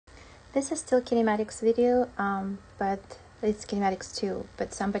This is still kinematics video, but it's kinematics 2,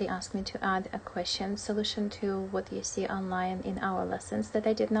 but somebody asked me to add a question solution to what you see online in our lessons that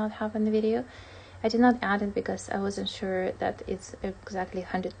I did not have in the video. I did not add it because I wasn't sure that it's exactly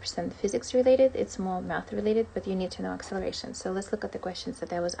 100% physics related. It's more math related, but you need to know acceleration. So let's look at the questions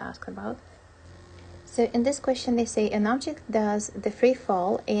that I was asked about. So in this question, they say an object does the free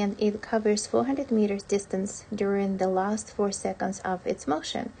fall and it covers 400 meters distance during the last 4 seconds of its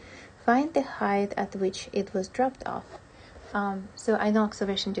motion. Find the height at which it was dropped off. So I know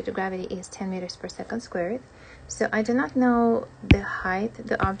acceleration due to gravity is 10 meters per second squared. So I do not know the height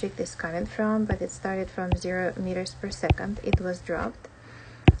the object is coming from, but it started from 0 meters per second. It was dropped.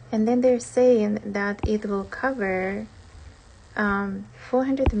 And then they're saying that it will cover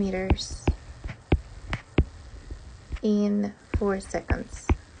 400 meters in 4 seconds.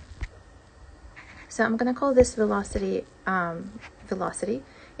 So I'm going to call this velocity velocity.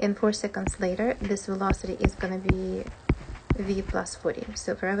 And 4 seconds later, this velocity is going to be v plus 40.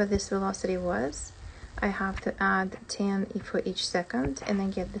 So wherever this velocity was, I have to add 10 for each second and then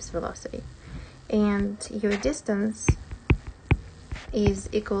get this velocity. And your distance is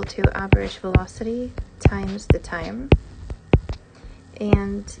equal to average velocity times the time.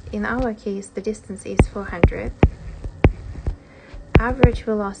 And in our case, the distance is 400. Average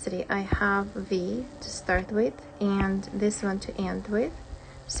velocity, I have v to start with and this one to end with.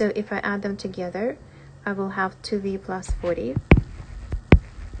 So if I add them together, I will have 2v plus 40.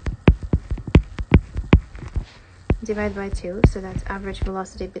 Divide by 2, so that's average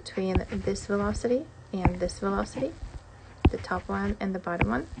velocity between this velocity and this velocity, the top one and the bottom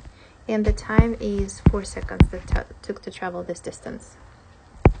one. And the time is 4 seconds that took to travel this distance.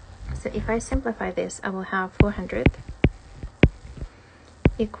 So if I simplify this, I will have 400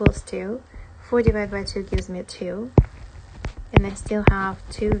 equals 2. 4 divided by 2 gives me 2. And I still have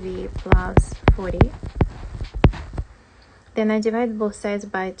 2v plus 40. Then I divide both sides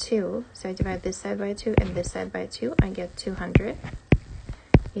by 2. So I divide this side by 2 and this side by 2. I get 200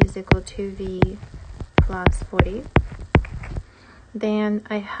 is equal to v plus 40. Then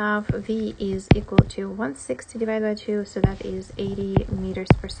I have v is equal to 160 divided by 2. So that is 80 meters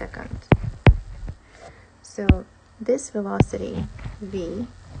per second. So this velocity, v,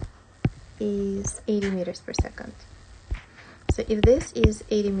 is 80 meters per second. So if this is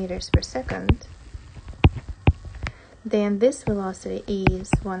 80 meters per second, then this velocity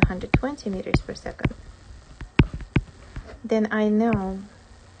is 120 meters per second. Then I know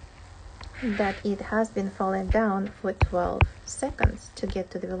that it has been falling down for 12 seconds to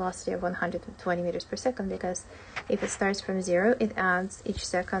get to the velocity of 120 meters per second, because if it starts from 0, it adds each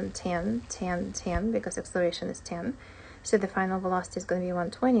second 10, 10, 10, because acceleration is 10. So the final velocity is going to be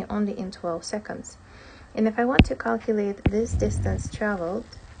 120 only in 12 seconds. And if I want to calculate this distance traveled,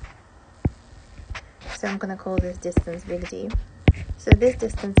 so I'm going to call this distance big D. So this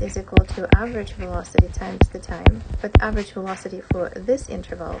distance is equal to average velocity times the time, but average velocity for this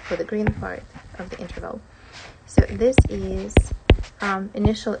interval, for the green part of the interval. So this is,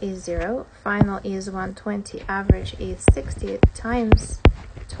 initial is 0, final is 120, average is 60 times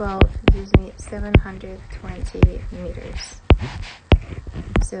 12 gives me 720 meters.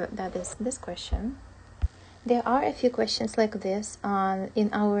 So that is this question. There are a few questions like this in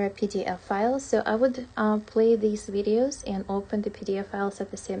our PDF files, so I would play these videos and open the PDF files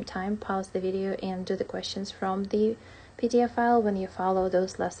at the same time, pause the video and do the questions from the PDF file when you follow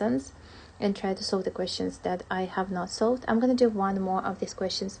those lessons and try to solve the questions that I have not solved. I'm going to do one more of these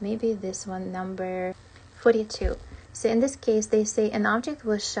questions, maybe this one, number 42. So in this case, they say an object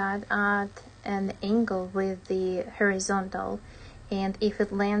was shot at an angle with the horizontal, and if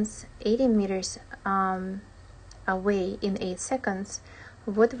it lands 80 meters away in 8 seconds,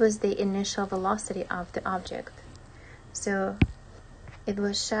 what was the initial velocity of the object? So it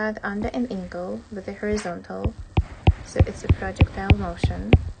was shot under an angle with the horizontal, so it's a projectile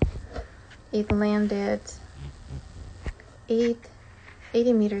motion. It landed 80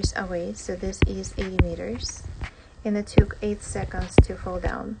 meters away, so this is 80 meters, and it took 8 seconds to fall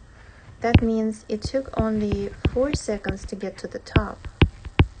down. That means it took only 4 seconds to get to the top,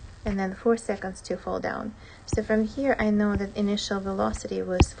 and then 4 seconds to fall down. So from here, I know that initial velocity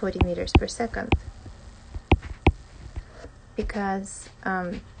was 40 meters per second, because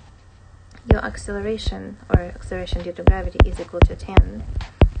your acceleration, or acceleration due to gravity, is equal to 10.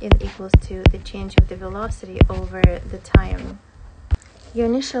 It equals to the change of the velocity over the time. Your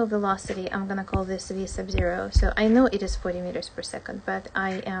initial velocity, I'm going to call this v sub 0. So I know it is 40 meters per second, but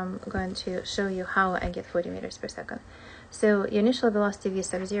I am going to show you how I get 40 meters per second. So your initial velocity v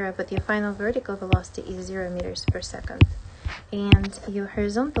sub 0, but your final vertical velocity is 0 meters per second. and your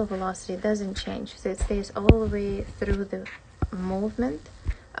horizontal velocity doesn't change, so it stays all the way through the movement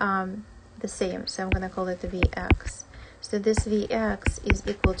the same. So I'm going to call it the Vx. So this Vx is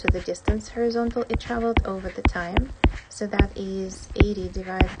equal to the distance horizontal it traveled over the time. So that is 80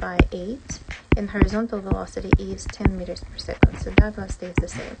 divided by 8, and horizontal velocity is 10 meters per second. So that one stays the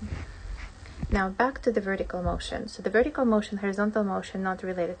same. Now back to the vertical motion. So the vertical motion, horizontal motion, not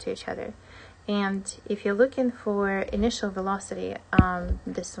related to each other. And if you're looking for initial velocity,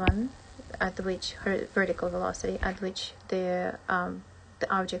 this one, at which vertical velocity at which the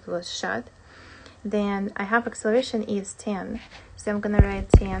object was shot, then I have acceleration is 10. So I'm gonna write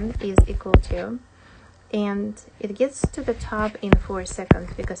 10 is equal to, and it gets to the top in 4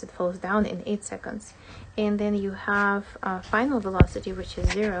 seconds because it falls down in 8 seconds. And then you have final velocity, which is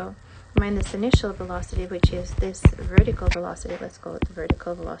 0, minus initial velocity, which is this vertical velocity. Let's call it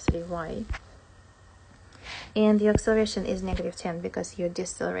vertical velocity y. And the acceleration is negative 10 because you're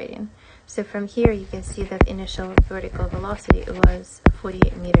decelerating. So from here you can see that initial vertical velocity was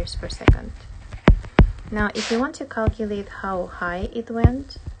 40 meters per second. Now if you want to calculate how high it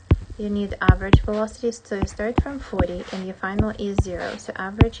went, you need average velocity. So you start from 40 and your final is 0. So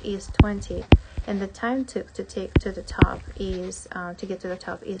average is 20, and the time took to take to the top is to get to the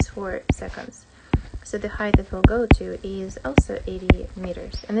top is 4 seconds. So the height it will go to is also 80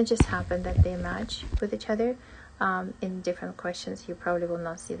 meters. And it just happened that they match with each other. In different questions, you probably will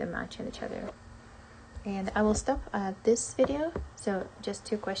not see them match in each other. And I will stop at this video. So just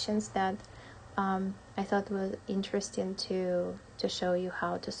 2 questions that I thought was interesting to show you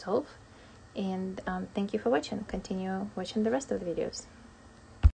how to solve. And thank you for watching. Continue watching the rest of the videos.